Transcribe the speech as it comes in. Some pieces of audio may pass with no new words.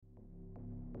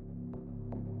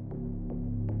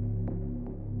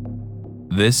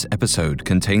This episode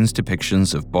contains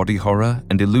depictions of body horror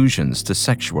and allusions to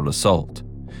sexual assault.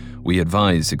 We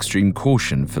advise extreme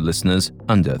caution for listeners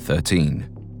under 13.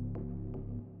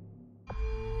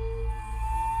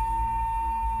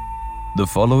 The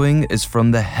following is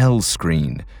from The Hell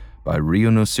Screen by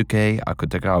Ryunosuke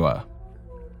Akutagawa.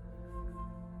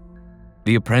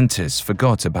 The apprentice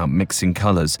forgot about mixing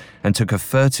colors and took a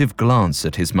furtive glance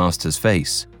at his master's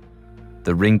face.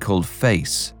 The wrinkled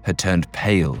face had turned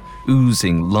pale,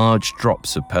 oozing large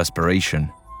drops of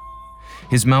perspiration.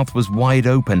 His mouth was wide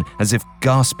open, as if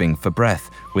gasping for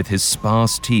breath, with his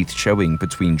sparse teeth showing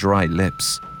between dry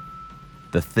lips.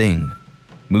 The thing,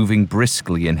 moving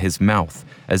briskly in his mouth,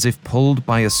 as if pulled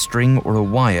by a string or a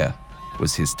wire,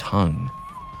 was his tongue.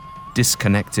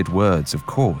 Disconnected words, of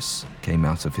course, came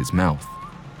out of his mouth.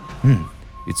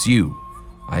 It's you.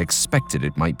 I expected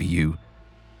it might be you.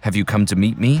 Have you come to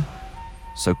meet me?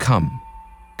 So come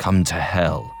to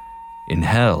hell. In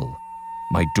hell,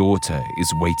 my daughter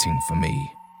is waiting for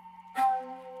me.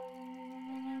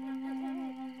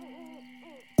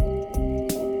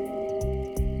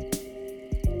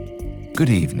 Good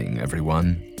evening,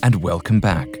 everyone, and welcome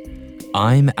back.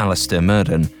 I'm Alistair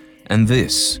Murden, and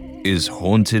this is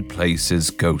Haunted Places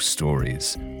Ghost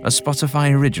Stories, a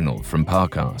Spotify original from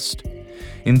Parcast.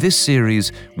 In this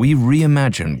series, we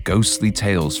reimagine ghostly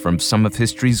tales from some of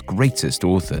history's greatest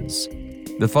authors.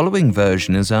 The following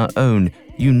version is our own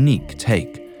unique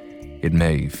take. It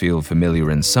may feel familiar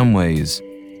in some ways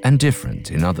and different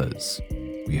in others.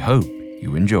 We hope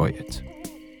you enjoy it.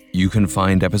 You can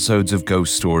find episodes of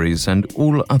Ghost Stories and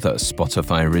all other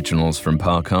Spotify originals from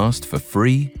Parcast for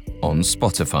free on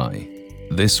Spotify.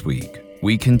 This week,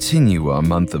 we continue our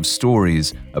month of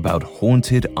stories about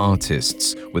haunted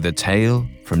artists with a tale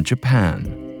from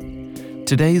Japan.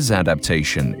 Today's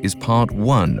adaptation is part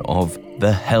 1 of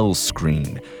The Hell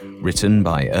Screen, written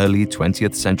by early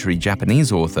 20th century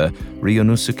Japanese author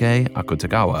Ryunosuke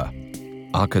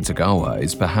Akutagawa. Akutagawa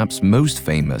is perhaps most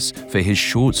famous for his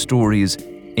short stories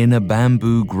In a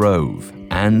Bamboo Grove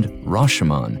and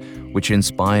Rashomon, which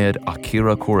inspired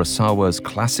Akira Kurosawa's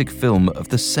classic film of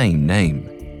the same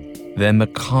name. They're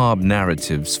macabre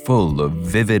narratives full of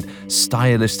vivid,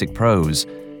 stylistic prose,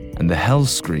 and The Hell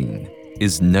Screen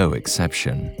is no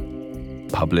exception.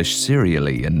 Published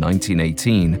serially in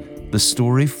 1918, the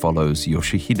story follows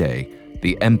Yoshihide,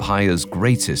 the empire's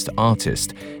greatest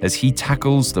artist, as he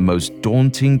tackles the most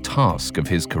daunting task of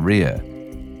his career,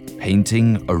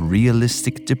 painting a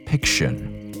realistic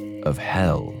depiction of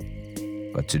hell.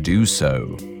 But to do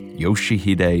so,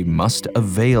 Yoshihide must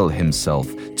avail himself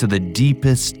to the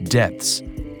deepest depths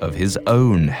of his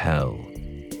own hell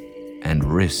and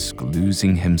risk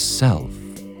losing himself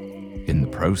in the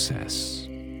process.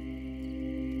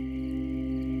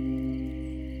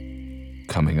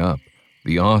 Coming up,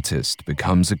 the artist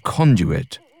becomes a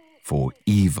conduit for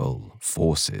evil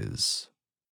forces.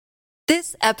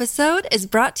 This episode is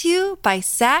brought to you by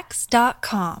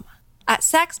Saks.com. At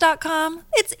Saks.com,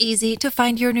 it's easy to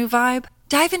find your new vibe.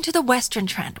 Dive into the Western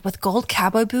trend with gold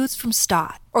cowboy boots from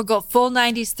Staud, or go full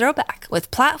 90s throwback with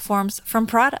platforms from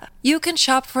Prada. You can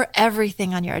shop for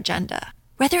everything on your agenda,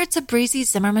 whether it's a breezy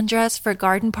Zimmermann dress for a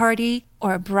garden party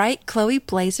or a bright Chloe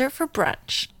blazer for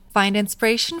brunch. Find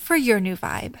inspiration for your new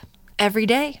vibe every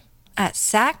day at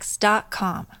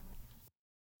Saks.com.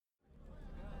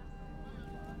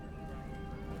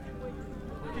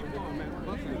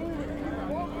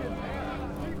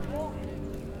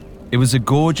 It was a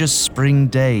gorgeous spring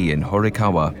day in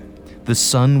Horikawa. The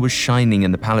sun was shining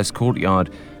in the palace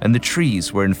courtyard, and the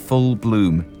trees were in full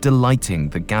bloom, delighting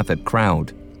the gathered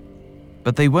crowd.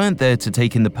 But they weren't there to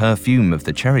take in the perfume of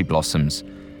the cherry blossoms.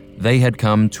 They had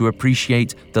come to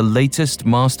appreciate the latest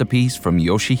masterpiece from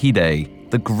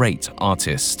Yoshihide, the great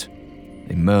artist.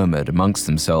 They murmured amongst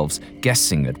themselves,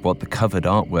 guessing at what the covered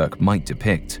artwork might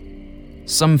depict.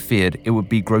 Some feared it would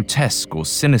be grotesque or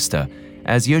sinister,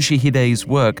 as Yoshihide's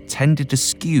work tended to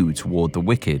skew toward the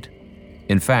wicked.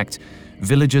 In fact,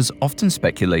 villagers often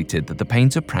speculated that the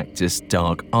painter practiced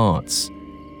dark arts.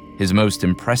 His most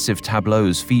impressive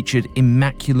tableaus featured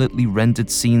immaculately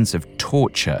rendered scenes of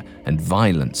torture and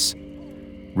violence.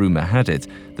 Rumor had it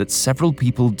that several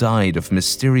people died of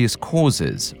mysterious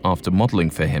causes after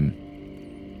modeling for him.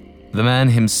 The man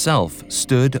himself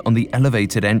stood on the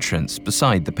elevated entrance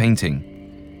beside the painting.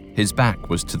 His back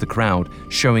was to the crowd,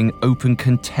 showing open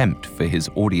contempt for his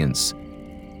audience.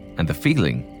 And the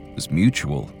feeling was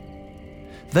mutual.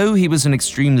 Though he was an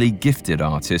extremely gifted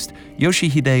artist,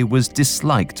 Yoshihide was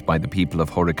disliked by the people of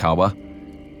Horikawa.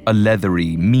 A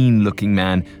leathery, mean-looking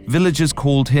man, villagers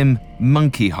called him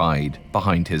Monkey Hide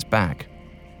behind his back.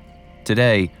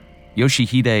 Today,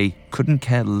 Yoshihide couldn't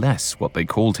care less what they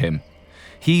called him.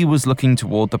 He was looking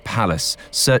toward the palace,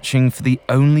 searching for the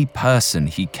only person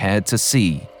he cared to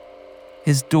see,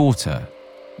 his daughter,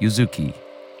 Yuzuki.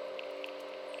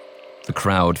 The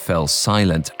crowd fell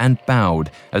silent and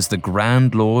bowed as the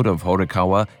Grand Lord of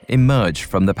Horikawa emerged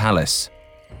from the palace.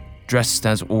 Dressed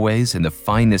as always in the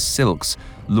finest silks,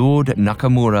 Lord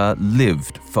Nakamura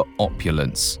lived for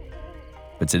opulence.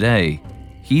 But today,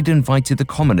 he'd invited the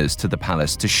commoners to the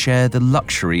palace to share the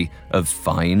luxury of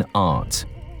fine art.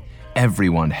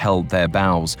 Everyone held their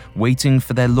bows, waiting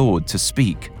for their lord to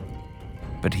speak.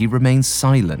 But he remained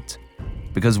silent,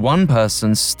 because one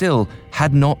person still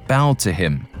had not bowed to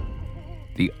him: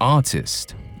 the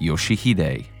artist,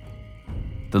 Yoshihide.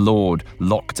 The lord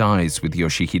locked eyes with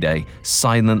Yoshihide,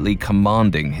 silently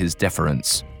commanding his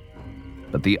deference.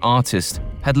 But the artist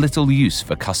had little use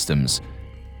for customs,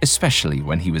 especially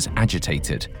when he was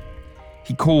agitated.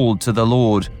 He called to the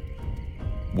lord,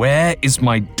 "Where is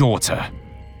my daughter?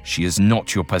 She is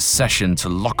not your possession to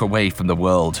lock away from the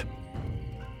world."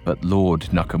 But Lord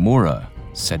Nakamura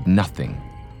said nothing.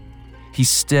 He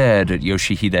stared at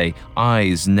Yoshihide,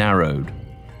 eyes narrowed,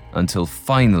 until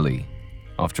finally,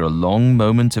 after a long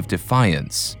moment of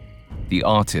defiance, the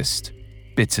artist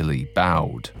bitterly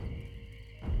bowed.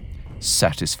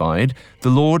 Satisfied, the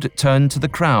lord turned to the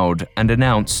crowd and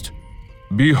announced,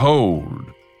 "Behold,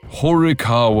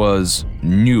 Horikawa's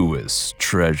newest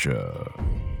treasure."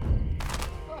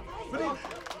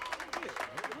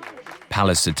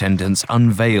 Palace attendants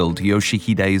unveiled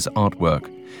Yoshihide's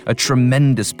artwork, a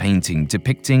tremendous painting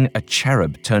depicting a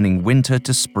cherub turning winter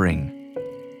to spring.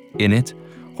 In it,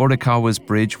 Horikawa's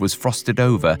bridge was frosted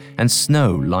over and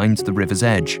snow lined the river's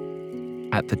edge.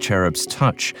 At the cherub's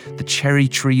touch, the cherry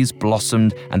trees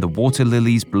blossomed and the water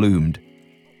lilies bloomed.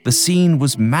 The scene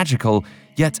was magical,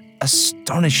 yet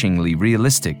astonishingly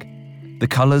realistic. The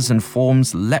colors and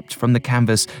forms leapt from the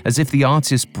canvas as if the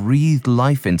artist breathed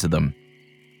life into them.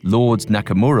 Lord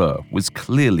Nakamura was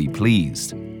clearly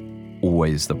pleased.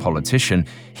 Always the politician,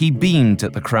 he beamed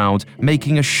at the crowd,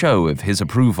 making a show of his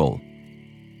approval.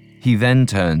 He then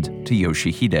turned to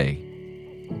Yoshihide.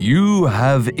 "You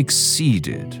have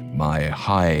exceeded my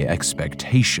high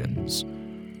expectations.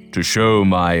 To show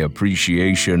my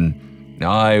appreciation,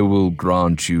 I will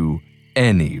grant you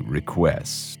any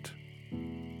request."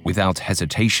 Without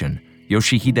hesitation,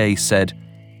 Yoshihide said,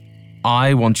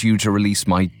 "I want you to release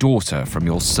my daughter from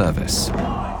your service."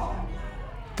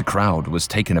 The crowd was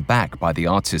taken aback by the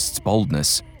artist's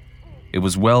boldness. It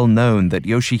was well known that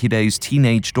Yoshihide's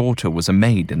teenage daughter was a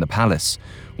maid in the palace,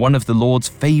 one of the lord's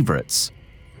favorites.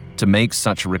 To make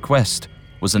such a request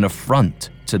was an affront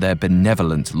to their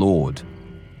benevolent lord.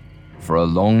 For a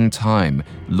long time,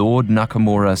 Lord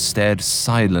Nakamura stared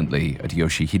silently at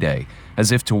Yoshihide,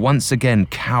 as if to once again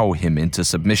cow him into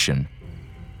submission.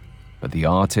 But the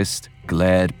artist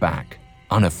glared back,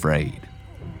 unafraid.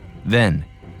 Then,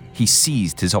 he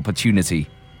seized his opportunity.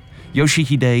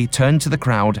 Yoshihide turned to the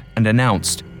crowd and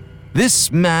announced,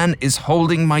 "This man is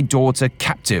holding my daughter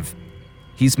captive.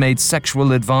 He's made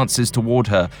sexual advances toward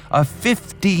her, a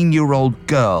 15-year-old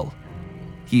girl.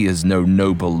 He is no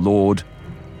noble lord,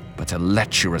 but a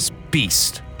lecherous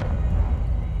beast."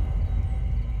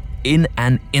 In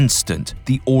an instant,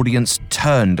 the audience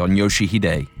turned on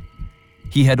Yoshihide.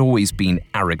 He had always been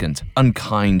arrogant,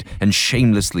 unkind, and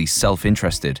shamelessly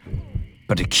self-interested.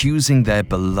 But accusing their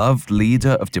beloved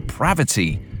leader of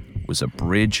depravity was a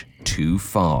bridge too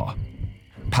far.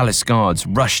 Palace guards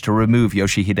rushed to remove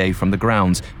Yoshihide from the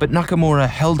grounds, but Nakamura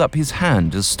held up his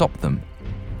hand to stop them.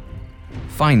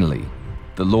 Finally,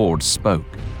 the lord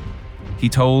spoke. He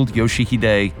told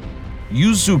Yoshihide,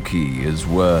 "Yuzuki is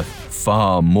worth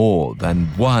far more than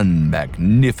one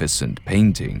magnificent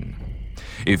painting.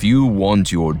 If you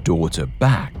want your daughter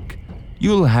back,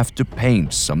 you'll have to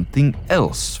paint something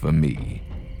else for me,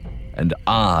 and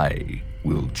I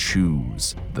will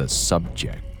choose the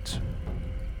subject."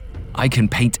 "I can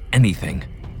paint anything,"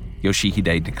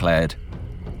 Yoshihide declared.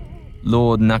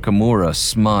 Lord Nakamura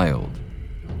smiled.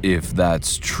 "If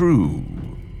that's true,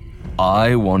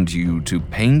 I want you to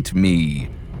paint me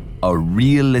a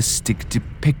realistic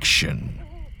depiction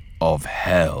of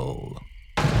hell."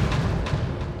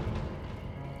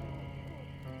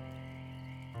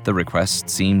 The request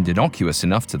seemed innocuous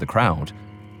enough to the crowd,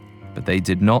 but they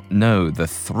did not know the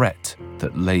threat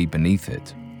that lay beneath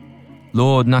it.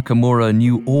 Lord Nakamura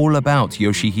knew all about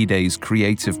Yoshihide's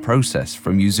creative process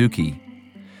from Yuzuki.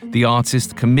 The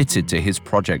artist committed to his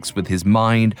projects with his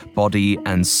mind, body,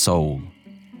 and soul.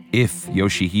 If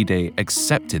Yoshihide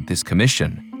accepted this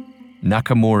commission,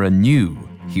 Nakamura knew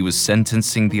he was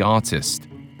sentencing the artist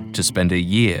to spend a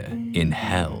year in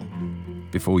hell.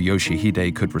 Before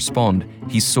Yoshihide could respond,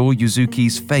 he saw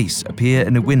Yuzuki's face appear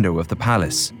in a window of the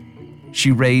palace.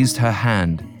 She raised her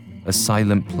hand, a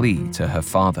silent plea to her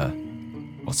father.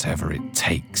 "Whatever it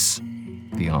takes,"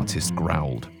 the artist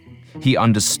growled. He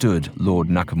understood Lord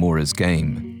Nakamura's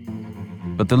game.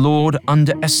 But the Lord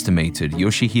underestimated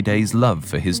Yoshihide's love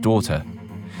for his daughter.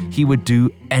 He would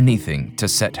do anything to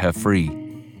set her free.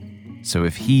 So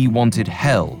if he wanted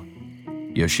hell,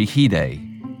 Yoshihide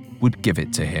would give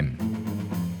it to him.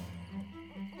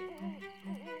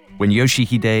 When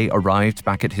Yoshihide arrived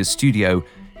back at his studio,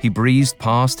 he breezed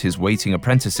past his waiting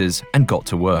apprentices and got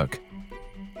to work.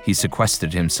 He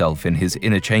sequestered himself in his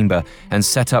inner chamber and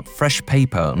set up fresh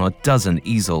paper on a dozen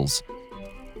easels.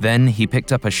 Then he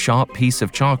picked up a sharp piece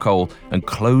of charcoal and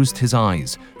closed his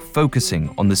eyes,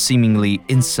 focusing on the seemingly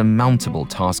insurmountable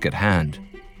task at hand.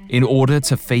 In order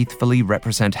to faithfully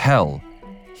represent hell,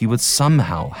 he would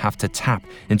somehow have to tap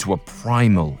into a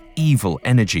primal, evil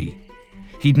energy.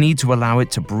 He'd need to allow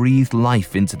it to breathe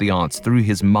life into the art through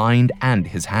his mind and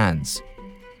his hands.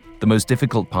 The most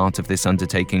difficult part of this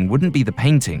undertaking wouldn't be the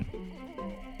painting.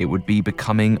 It would be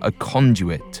becoming a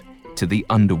conduit to the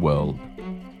underworld.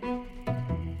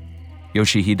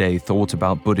 Yoshihide thought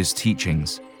about Buddhist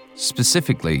teachings.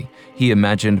 Specifically, he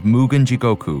imagined Mugen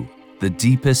Jigoku, the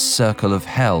deepest circle of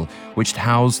hell which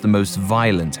housed the most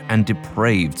violent and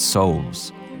depraved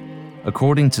souls.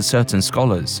 According to certain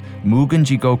scholars, Mugen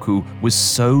Jigoku was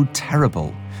so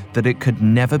terrible that it could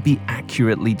never be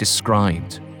accurately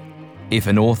described. If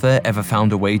an author ever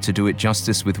found a way to do it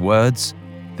justice with words,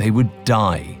 they would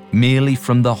die merely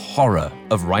from the horror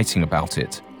of writing about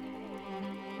it.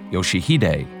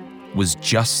 Yoshihide was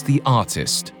just the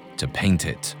artist to paint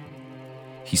it.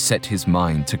 He set his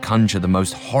mind to conjure the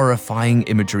most horrifying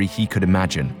imagery he could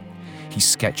imagine. He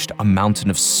sketched a mountain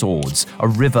of swords, a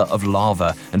river of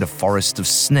lava, and a forest of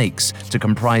snakes to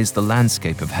comprise the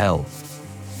landscape of hell.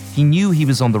 He knew he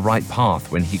was on the right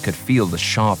path when he could feel the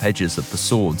sharp edges of the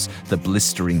swords, the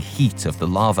blistering heat of the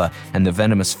lava, and the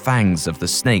venomous fangs of the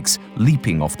snakes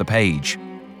leaping off the page.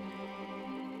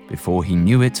 Before he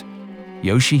knew it,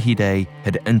 Yoshihide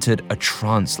had entered a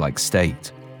trance-like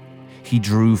state. He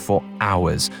drew for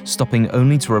hours, stopping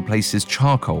only to replace his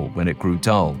charcoal when it grew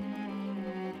dull.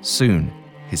 Soon,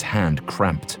 his hand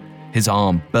cramped, his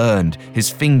arm burned, his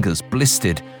fingers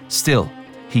blistered. Still,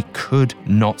 he could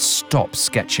not stop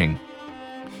sketching.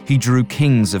 He drew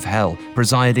kings of hell,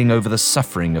 presiding over the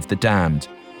suffering of the damned,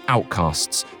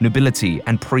 outcasts, nobility,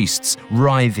 and priests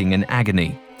writhing in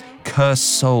agony,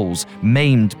 cursed souls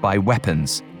maimed by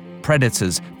weapons,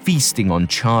 predators feasting on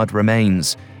charred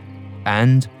remains,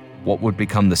 and what would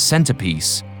become the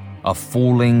centerpiece, a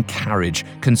falling carriage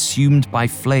consumed by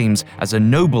flames as a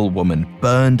noblewoman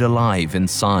burned alive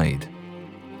inside.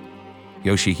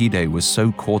 Yoshihide was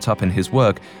so caught up in his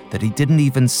work that he didn't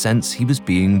even sense he was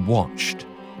being watched,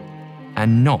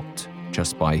 and not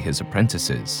just by his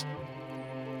apprentices.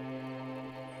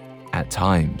 At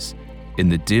times, in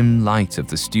the dim light of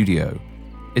the studio,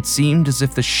 it seemed as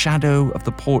if the shadow of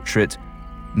the portrait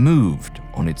moved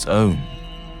on its own,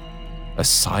 a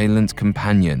silent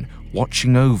companion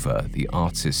watching over the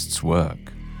artist's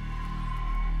work.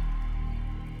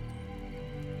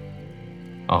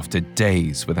 After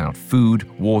days without food,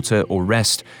 water, or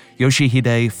rest,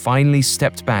 Yoshihide finally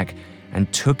stepped back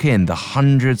and took in the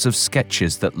hundreds of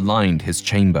sketches that lined his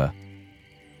chamber.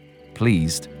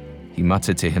 Pleased, he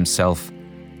muttered to himself,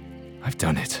 "I've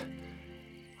done it.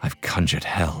 I've conjured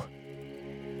hell."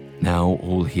 Now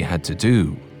all he had to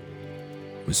do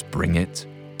was bring it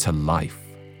to life.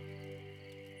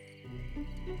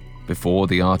 Before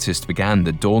the artist began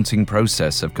the daunting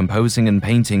process of composing and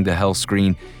painting the hell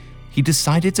screen, he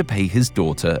decided to pay his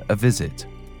daughter a visit.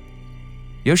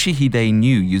 Yoshihide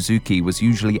knew Yuzuki was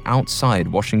usually outside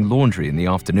washing laundry in the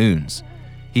afternoons.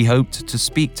 He hoped to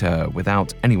speak to her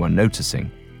without anyone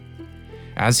noticing.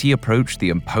 As he approached the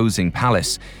imposing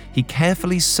palace, he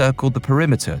carefully circled the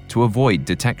perimeter to avoid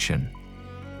detection.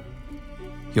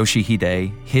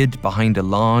 Yoshihide hid behind a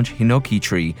large hinoki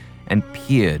tree and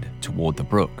peered toward the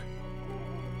brook.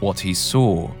 What he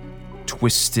saw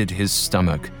twisted his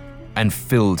stomach and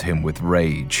filled him with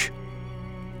rage.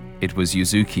 It was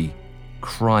Yuzuki,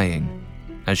 crying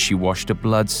as she washed a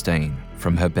blood stain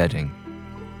from her bedding.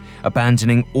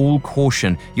 Abandoning all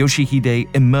caution, Yoshihide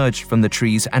emerged from the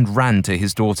trees and ran to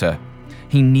his daughter.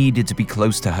 He needed to be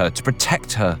close to her to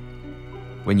protect her.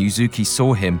 When Yuzuki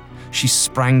saw him, she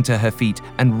sprang to her feet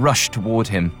and rushed toward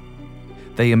him.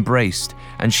 They embraced,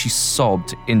 and she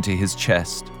sobbed into his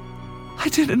chest. "I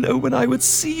didn't know when I would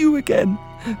see you again.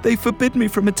 They forbid me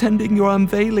from attending your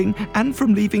unveiling and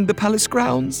from leaving the palace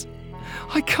grounds.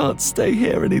 I can't stay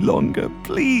here any longer.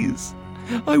 Please,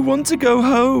 I want to go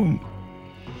home.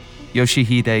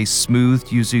 Yoshihide smoothed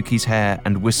Yuzuki's hair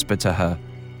and whispered to her,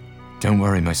 "Don't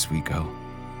worry, my sweet girl.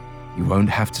 You won't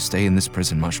have to stay in this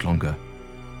prison much longer.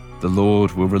 The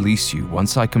Lord will release you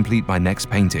once I complete my next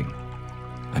painting.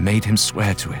 I made him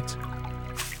swear to it."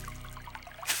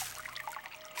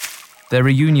 Their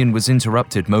reunion was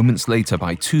interrupted moments later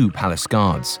by two palace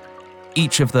guards.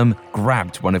 Each of them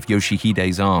grabbed one of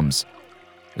Yoshihide's arms.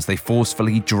 As they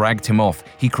forcefully dragged him off,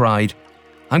 he cried,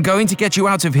 "I'm going to get you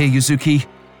out of here, Yuzuki.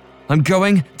 I'm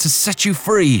going to set you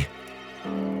free."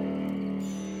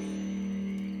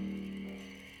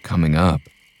 Coming up,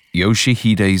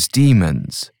 Yoshihide's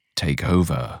demons take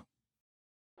over.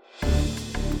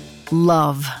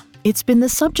 Love. It's been the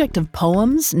subject of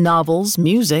poems, novels,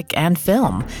 music, and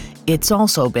film. It's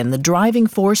also been the driving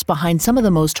force behind some of the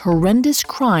most horrendous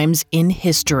crimes in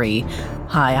history.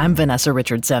 Hi, I'm Vanessa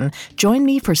Richardson. Join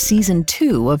me for Season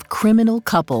 2 of Criminal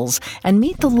Couples and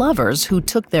meet the lovers who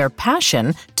took their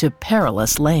passion to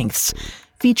perilous lengths.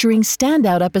 Featuring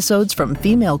standout episodes from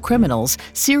female criminals,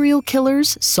 serial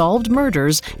killers, solved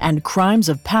murders, and crimes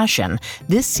of passion,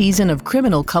 this season of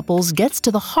Criminal Couples gets to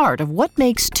the heart of what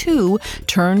makes two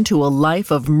turn to a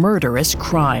life of murderous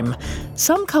crime.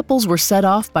 Some couples were set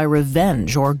off by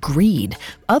revenge or greed.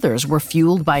 Others were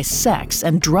fueled by sex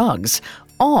and drugs.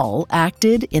 All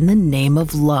acted in the name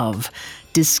of love.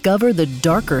 Discover the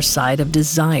darker side of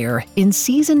desire in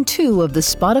Season 2 of the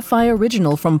Spotify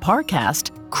original from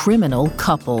Parcast, Criminal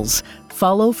Couples.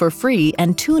 Follow for free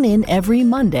and tune in every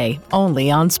Monday, only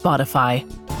on Spotify.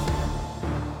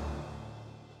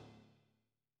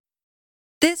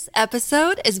 This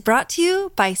episode is brought to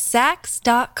you by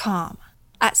Sax.com.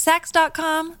 At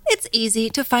Sax.com, it's easy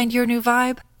to find your new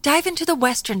vibe. Dive into the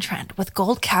Western trend with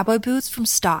gold cowboy boots from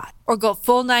Stott, or go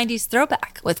full 90s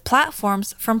throwback with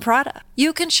platforms from Prada.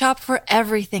 You can shop for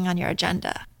everything on your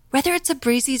agenda, whether it's a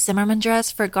breezy Zimmermann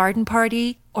dress for a garden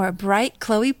party or a bright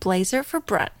Chloe blazer for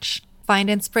brunch.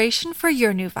 Find inspiration for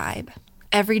your new vibe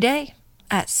every day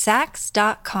at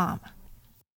Sax.com.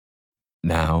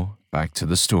 Now, back to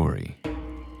the story.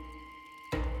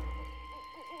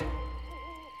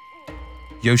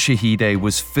 Yoshihide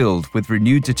was filled with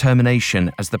renewed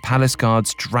determination as the palace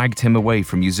guards dragged him away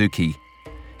from Yuzuki.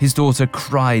 His daughter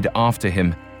cried after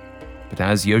him, but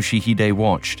as Yoshihide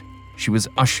watched, she was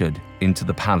ushered into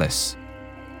the palace,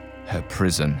 her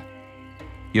prison.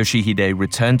 Yoshihide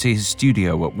returned to his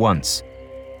studio at once.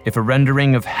 If a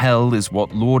rendering of hell is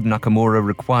what Lord Nakamura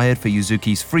required for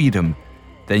Yuzuki's freedom,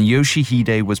 then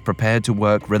Yoshihide was prepared to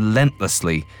work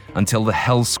relentlessly until the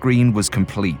hell screen was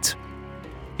complete.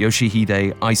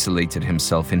 Yoshihide isolated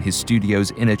himself in his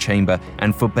studio's inner chamber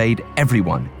and forbade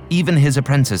everyone, even his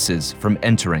apprentices, from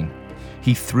entering.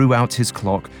 He threw out his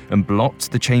clock and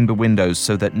blocked the chamber windows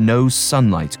so that no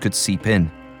sunlight could seep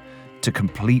in. To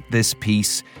complete this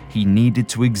piece, he needed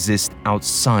to exist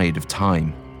outside of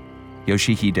time.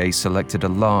 Yoshihide selected a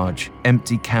large,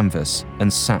 empty canvas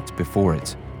and sat before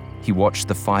it. He watched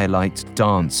the firelight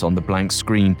dance on the blank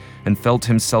screen and felt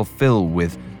himself fill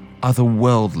with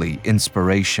otherworldly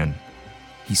inspiration.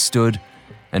 He stood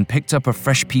and picked up a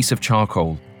fresh piece of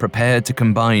charcoal, prepared to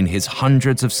combine his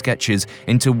hundreds of sketches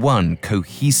into one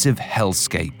cohesive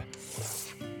hellscape.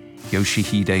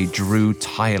 Yoshihide drew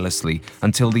tirelessly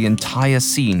until the entire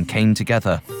scene came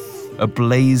together, a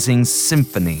blazing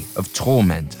symphony of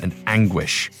torment and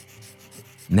anguish.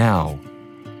 Now,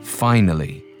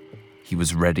 finally, he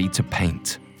was ready to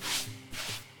paint.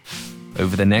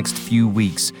 Over the next few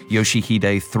weeks,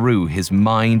 Yoshihide threw his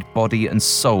mind, body, and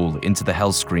soul into the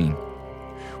hell screen.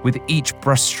 With each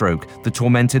brushstroke, the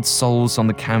tormented souls on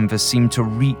the canvas seemed to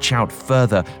reach out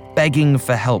further, begging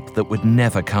for help that would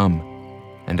never come.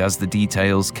 And as the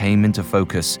details came into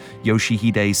focus,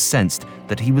 Yoshihide sensed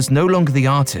that he was no longer the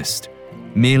artist,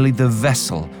 merely the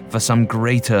vessel for some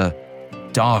greater,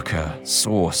 darker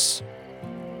source.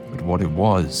 But what it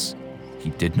was, he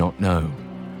did not know.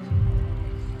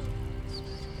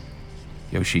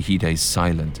 Yoshihide's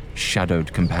silent,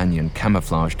 shadowed companion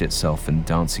camouflaged itself in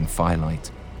dancing firelight.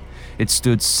 It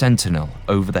stood sentinel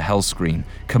over the hell screen,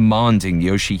 commanding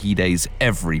Yoshihide's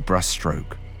every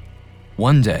brushstroke.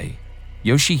 One day,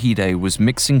 Yoshihide was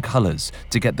mixing colors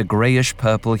to get the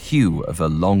grayish-purple hue of a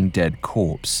long-dead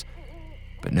corpse.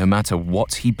 But no matter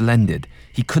what he blended,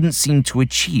 he couldn't seem to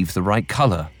achieve the right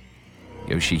color.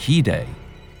 Yoshihide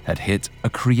had hit a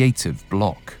creative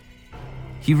block.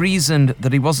 He reasoned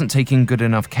that he wasn't taking good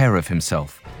enough care of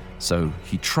himself, so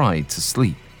he tried to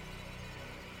sleep.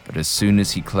 But as soon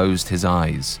as he closed his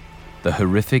eyes, the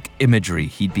horrific imagery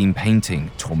he'd been painting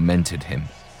tormented him.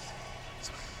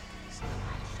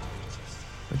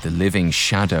 But the living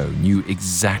shadow knew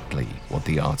exactly what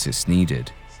the artist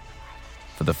needed.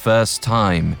 For the first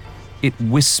time, it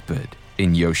whispered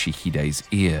in Yoshihide's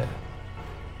ear.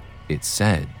 It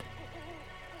said,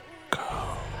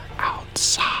 "Go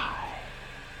outside."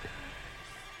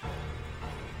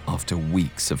 After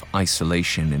weeks of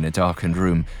isolation in a darkened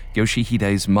room,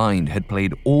 Yoshihide's mind had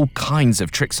played all kinds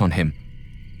of tricks on him.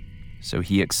 So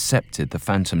he accepted the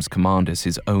Phantom's command as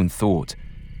his own thought.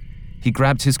 He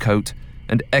grabbed his coat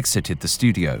and exited the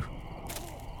studio.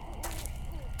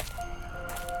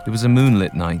 It was a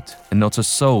moonlit night, and not a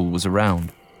soul was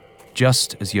around,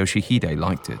 just as Yoshihide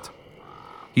liked it.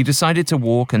 He decided to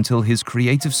walk until his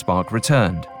creative spark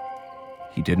returned.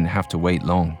 He didn't have to wait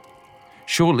long.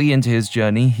 Shortly into his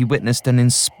journey, he witnessed an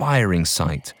inspiring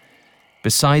sight.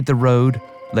 Beside the road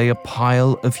lay a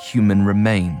pile of human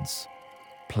remains,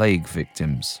 plague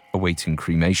victims awaiting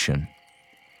cremation.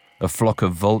 A flock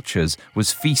of vultures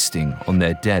was feasting on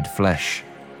their dead flesh.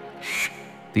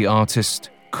 The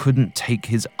artist couldn't take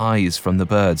his eyes from the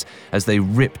birds as they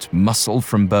ripped muscle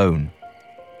from bone.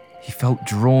 He felt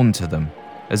drawn to them,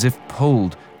 as if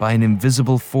pulled by an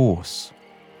invisible force.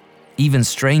 Even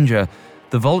stranger,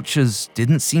 the vultures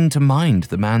didn't seem to mind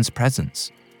the man's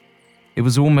presence. It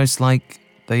was almost like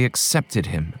they accepted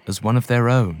him as one of their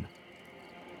own.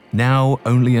 Now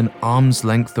only an arm's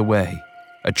length away,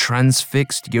 a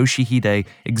transfixed Yoshihide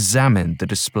examined the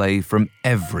display from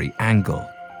every angle.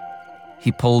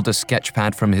 He pulled a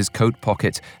sketchpad from his coat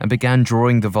pocket and began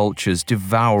drawing the vultures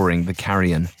devouring the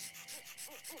carrion.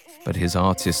 But his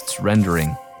artist's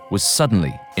rendering was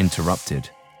suddenly interrupted.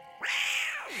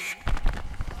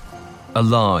 A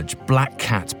large black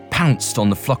cat pounced on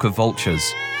the flock of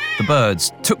vultures. The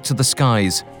birds took to the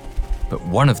skies, but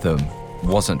one of them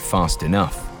wasn't fast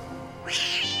enough.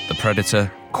 The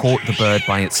predator caught the bird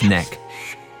by its neck.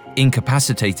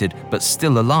 Incapacitated but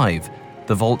still alive,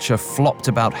 the vulture flopped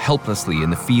about helplessly in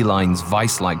the feline's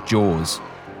vice-like jaws.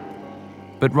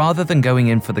 But rather than going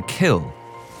in for the kill,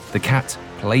 the cat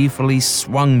playfully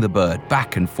swung the bird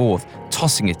back and forth,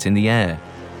 tossing it in the air,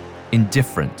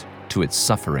 indifferent to its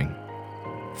suffering.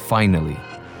 Finally,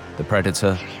 the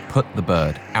predator put the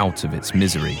bird out of its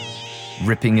misery,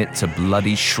 ripping it to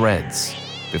bloody shreds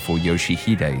before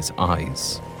Yoshihide's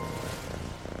eyes.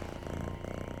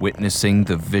 Witnessing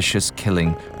the vicious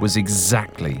killing was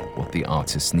exactly what the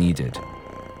artist needed.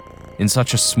 In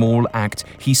such a small act,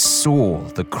 he saw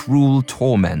the cruel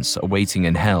torments awaiting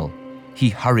in hell. He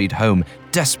hurried home,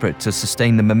 desperate to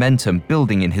sustain the momentum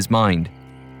building in his mind.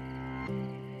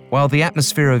 While the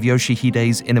atmosphere of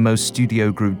Yoshihide's innermost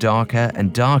studio grew darker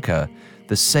and darker,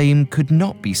 the same could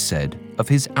not be said of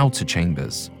his outer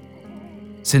chambers.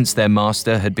 Since their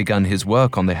master had begun his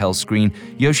work on the hell screen,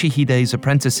 Yoshihide's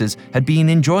apprentices had been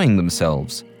enjoying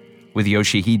themselves. With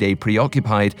Yoshihide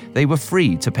preoccupied, they were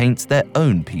free to paint their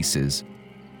own pieces.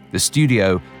 The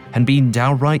studio had been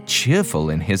downright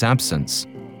cheerful in his absence.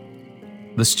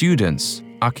 The students,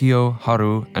 Akio,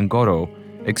 Haru, and Goro,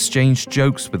 exchanged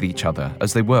jokes with each other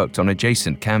as they worked on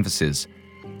adjacent canvases.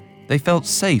 They felt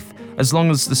safe as long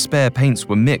as the spare paints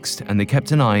were mixed and they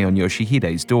kept an eye on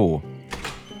Yoshihide's door.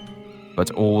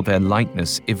 But all their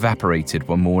lightness evaporated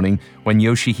one morning when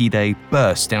Yoshihide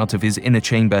burst out of his inner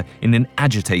chamber in an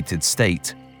agitated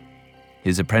state.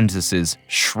 His apprentices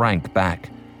shrank back.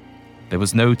 There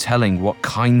was no telling what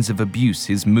kinds of abuse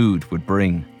his mood would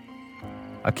bring.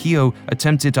 Akio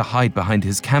attempted to hide behind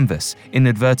his canvas,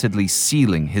 inadvertently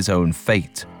sealing his own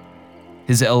fate.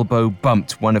 His elbow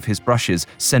bumped one of his brushes,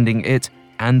 sending it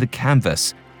and the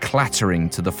canvas clattering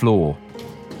to the floor.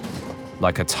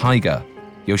 Like a tiger,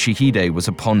 Yoshihide was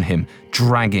upon him,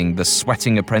 dragging the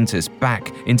sweating apprentice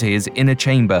back into his inner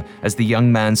chamber as the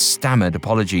young man stammered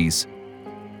apologies.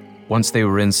 Once they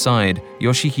were inside,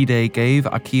 Yoshihide gave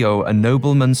Akio a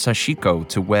nobleman's sashiko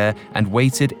to wear and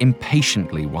waited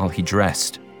impatiently while he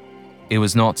dressed. It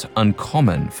was not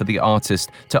uncommon for the artist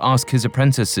to ask his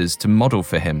apprentices to model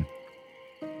for him,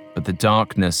 but the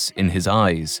darkness in his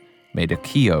eyes made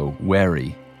Akio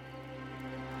wary.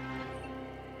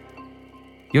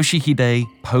 Yoshihide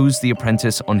posed the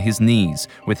apprentice on his knees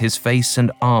with his face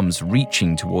and arms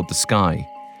reaching toward the sky.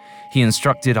 He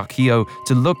instructed Akio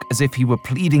to look as if he were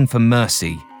pleading for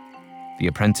mercy. The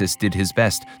apprentice did his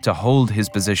best to hold his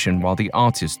position while the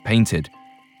artist painted.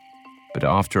 But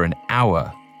after an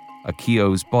hour,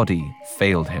 Akio's body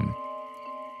failed him.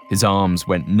 His arms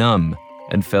went numb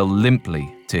and fell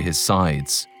limply to his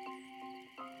sides.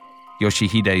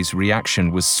 Yoshihide's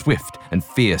reaction was swift and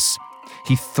fierce.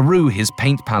 He threw his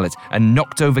paint palette and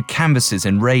knocked over canvases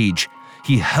in rage.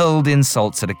 He hurled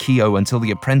insults at Akio until the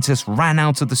apprentice ran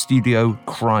out of the studio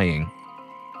crying.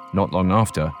 Not long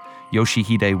after,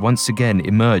 Yoshihide once again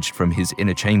emerged from his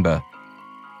inner chamber.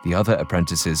 The other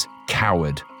apprentices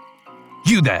cowered.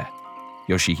 "You there!"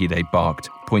 Yoshihide barked,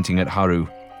 pointing at Haru.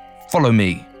 "Follow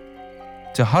me."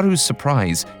 To Haru's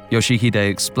surprise, Yoshihide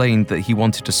explained that he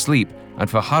wanted to sleep and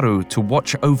for Haru to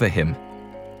watch over him.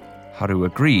 Haru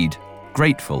agreed,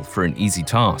 grateful for an easy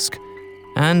task,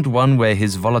 and one where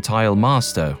his volatile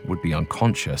master would be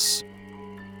unconscious.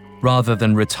 Rather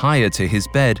than retire to his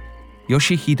bed,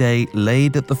 Yoshihide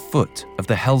laid at the foot of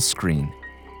the hell screen.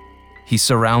 He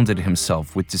surrounded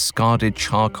himself with discarded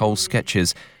charcoal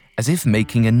sketches as if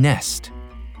making a nest.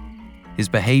 His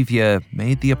behavior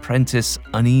made the apprentice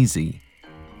uneasy,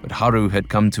 but Haru had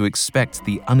come to expect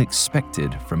the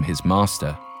unexpected from his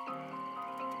master.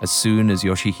 As soon as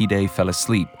Yoshihide fell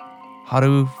asleep,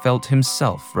 Haru felt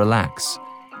himself relax.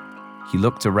 He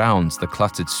looked around the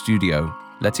cluttered studio,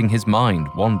 letting his mind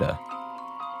wander.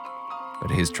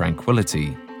 But his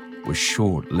tranquility was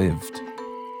short-lived.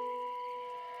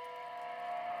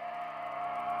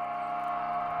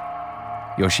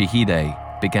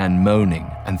 Yoshihide began moaning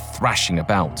and thrashing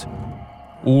about.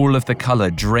 All of the color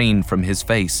drained from his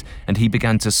face, and he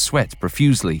began to sweat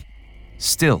profusely.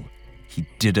 Still, he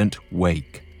didn't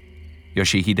wake.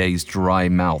 Yoshihide's dry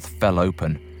mouth fell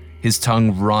open. His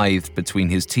tongue writhed between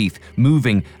his teeth,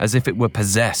 moving as if it were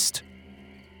possessed.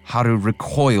 Haru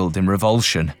recoiled in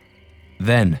revulsion.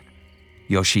 Then,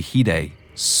 Yoshihide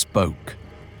spoke.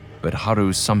 But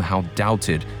Haru somehow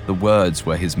doubted the words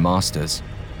were his master's.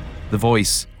 The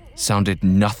voice sounded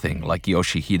nothing like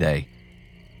Yoshihide.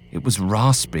 It was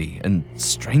raspy and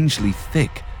strangely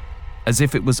thick, as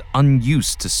if it was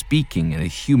unused to speaking in a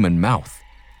human mouth.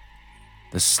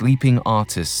 The sleeping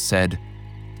artist said,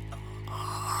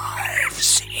 "I've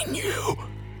seen you.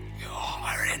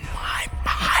 You're in my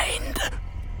mind.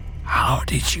 How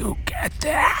did you get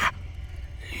there?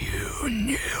 You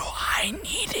knew I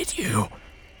needed you.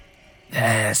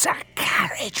 There's a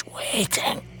carriage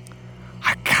waiting.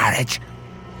 A carriage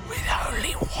with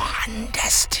only one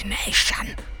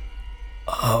destination.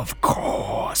 Of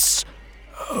course.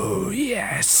 Oh,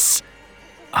 yes.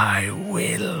 I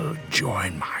will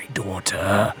join my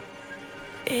daughter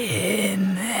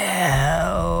in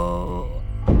hell."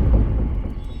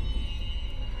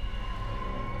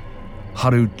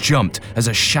 Haru jumped as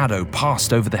a shadow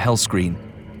passed over the hell screen.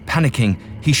 Panicking,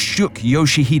 he shook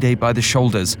Yoshihide by the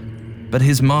shoulders, but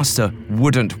his master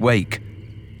wouldn't wake.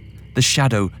 The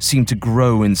shadow seemed to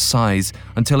grow in size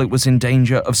until it was in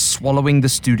danger of swallowing the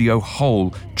studio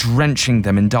whole, drenching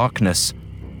them in darkness.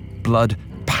 Blood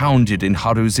pounded in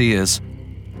Haru's ears.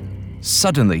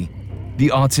 Suddenly,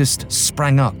 the artist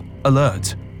sprang up,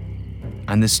 alert,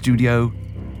 and the studio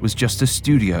was just a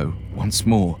studio once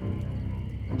more.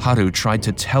 Haru tried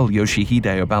to tell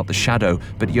Yoshihide about the shadow,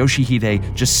 but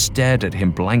Yoshihide just stared at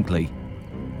him blankly.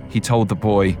 He told the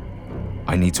boy,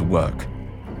 "I need to work.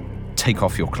 Take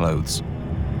off your clothes."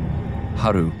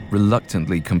 Haru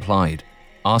reluctantly complied.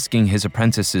 Asking his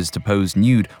apprentices to pose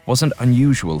nude wasn't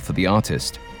unusual for the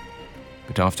artist.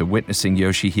 But after witnessing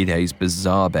Yoshihide's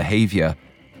bizarre behavior,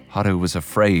 Haru was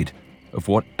afraid of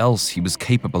what else he was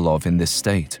capable of in this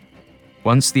state.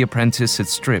 Once the apprentice had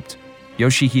stripped,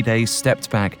 Yoshihide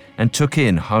stepped back and took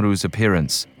in Haru's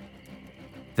appearance.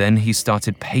 Then he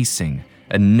started pacing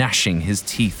and gnashing his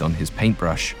teeth on his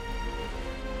paintbrush.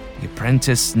 The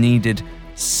apprentice needed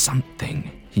something,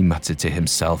 he muttered to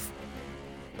himself.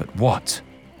 But what?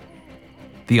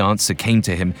 The answer came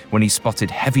to him when he spotted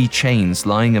heavy chains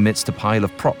lying amidst a pile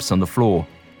of props on the floor.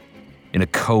 In a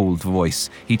cold voice,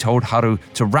 he told Haru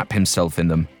to wrap himself in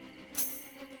them.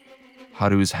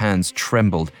 Haru's hands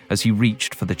trembled as he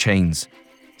reached for the chains.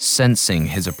 Sensing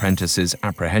his apprentice's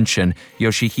apprehension,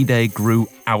 Yoshihide grew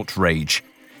outraged.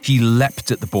 He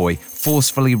leapt at the boy,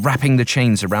 forcefully wrapping the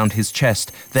chains around his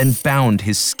chest, then bound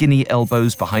his skinny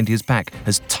elbows behind his back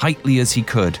as tightly as he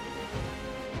could.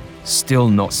 Still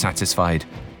not satisfied,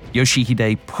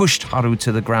 Yoshihide pushed Haru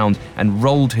to the ground and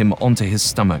rolled him onto his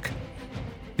stomach.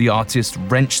 The artist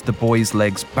wrenched the boy's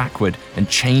legs backward and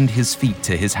chained his feet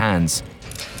to his hands.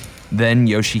 Then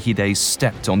Yoshihide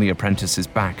stepped on the apprentice's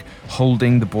back,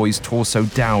 holding the boy's torso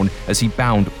down as he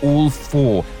bound all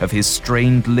four of his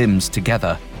strained limbs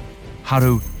together.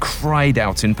 Haru cried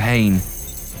out in pain,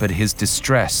 but his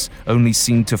distress only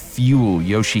seemed to fuel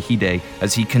Yoshihide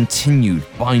as he continued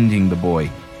binding the boy.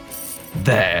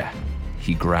 "There,"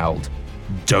 he growled.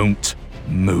 "Don't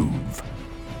move."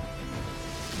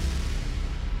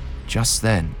 Just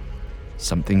then,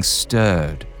 something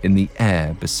stirred in the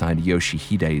air beside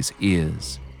Yoshihide's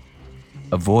ears.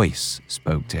 A voice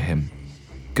spoke to him,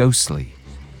 ghostly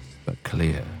but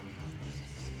clear.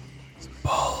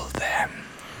 "Pull them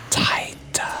tighter."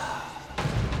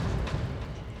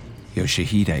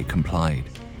 Yoshihide complied.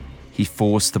 He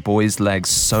forced the boy's legs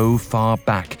so far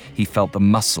back he felt the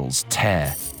muscles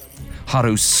tear.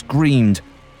 Haru screamed,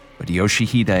 but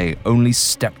Yoshihide only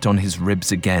stepped on his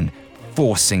ribs again,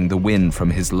 forcing the wind from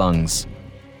his lungs.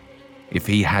 If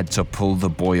he had to pull the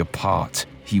boy apart,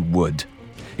 he would.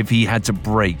 If he had to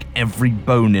break every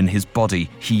bone in his body,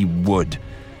 he would.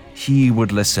 He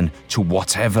would listen to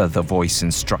whatever the voice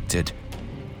instructed.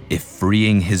 If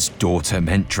freeing his daughter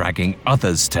meant dragging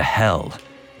others to hell,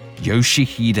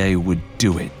 Yoshihide would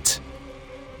do it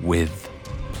with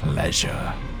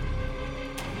pleasure.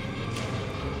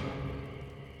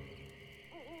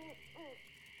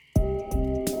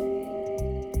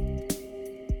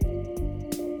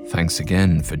 Thanks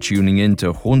again for tuning in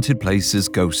to Haunted Places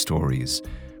Ghost Stories.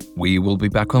 We will be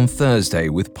back on Thursday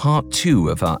with part 2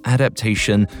 of our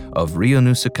adaptation of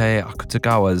Ryunosuke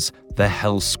Akutagawa's The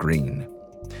Hell Screen.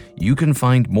 You can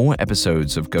find more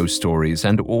episodes of Ghost Stories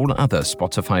and all other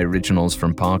Spotify originals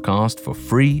from Parcast for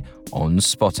free on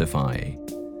Spotify.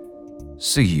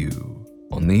 See you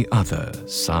on the other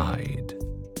side.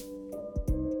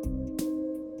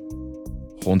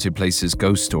 Haunted Places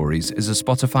Ghost Stories is a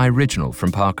Spotify original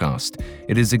from Parcast.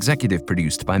 It is executive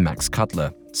produced by Max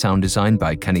Cutler, sound designed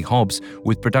by Kenny Hobbs,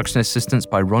 with production assistance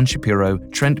by Ron Shapiro,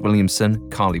 Trent Williamson,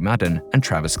 Carly Madden, and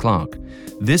Travis Clark.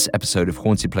 This episode of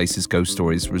Haunted Places Ghost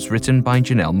Stories was written by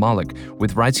Janelle Malik,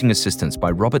 with writing assistance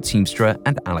by Robert Teamstra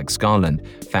and Alex Garland,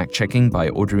 fact-checking by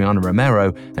Audriana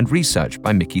Romero, and research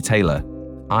by Mickey Taylor.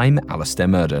 I'm Alistair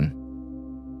Murden.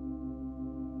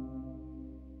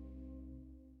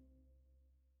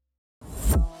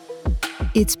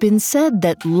 It's been said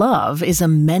that love is a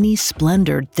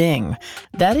many-splendored thing.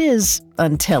 That is,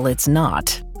 until it's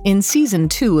not. In Season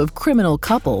 2 of Criminal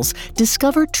Couples,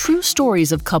 discover true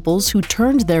stories of couples who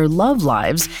turned their love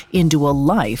lives into a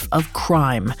life of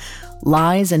crime.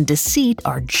 Lies and deceit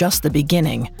are just the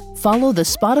beginning. Follow the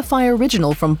Spotify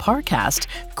original from Parcast,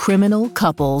 Criminal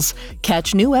Couples.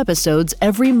 Catch new episodes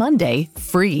every Monday,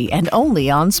 free and only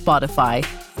on Spotify.